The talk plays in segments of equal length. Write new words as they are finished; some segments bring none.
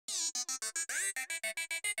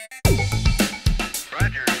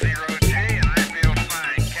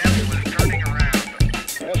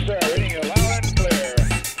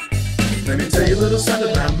you a little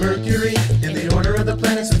something about Mercury. In the order of the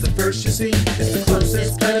planets, it's the first you see. It's the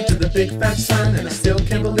closest planet to the big fat sun, and I still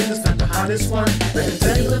can't believe it's not the hottest one. Let me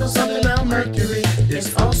tell you a little something about Mercury.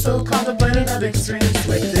 It's also called the planet of extremes,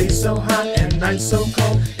 with days so hot and nights so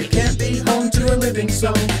cold. It can't be home to a living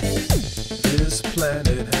soul. This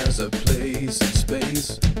planet has a place in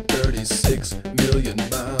space 36 million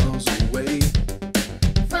miles away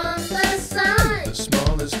from the sun, the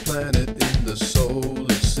smallest planet in the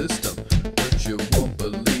solar system. But you won't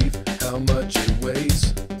believe how much it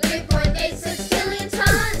weighs. 3.86 billion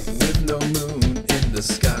tons. With no moon in the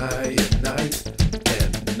sky at night,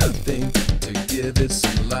 and nothing to give it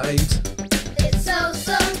some light. It's so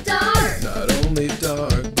dark. Not only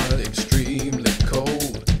dark, but extremely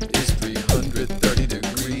cold. It's 330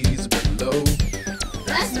 degrees below.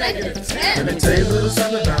 That's -10. Let me tell you a little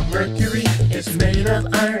something about Mercury. It's made of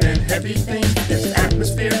iron and heavy things. Its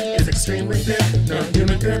atmosphere is extremely thin. No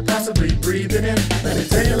human could possibly breathe it in. Let me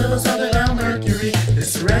tell you a little something about Mercury.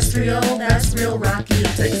 It's terrestrial, that's real rocky.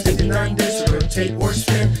 It takes 59 days to rotate or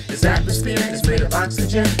spin. Its atmosphere is made of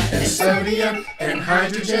oxygen and sodium and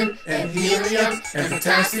hydrogen and helium and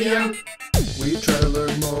potassium. We try to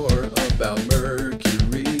learn more about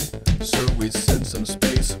Mercury, so we sent some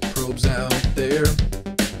space probes out there.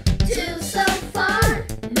 2 so far.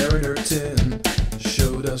 Mariner 10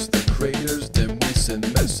 showed us the craters, then we sent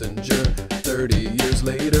Messenger 30 years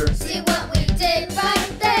later. See what we did right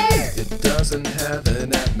there. It doesn't have an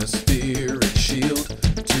atmospheric shield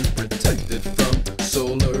to protect it from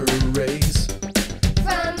solar rays.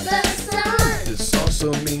 From the sun. This also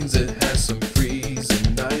means it has some freezing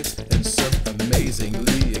nights and some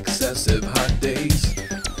amazingly excessive hot days.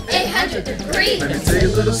 800 degrees. Let me tell you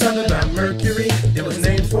a little something about Mercury. It was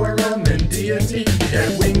named for a Roman deity. He had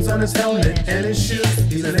wings on his helmet and his shoes.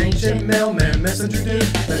 He's an ancient mailman, messenger dude.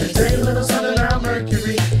 Let me tell you a little something about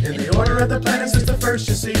Mercury. In the order of the planets, it's the first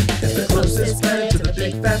you see. It's the closest planet to the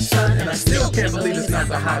big fat sun, and I still can't believe it's not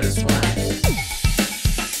the hottest one.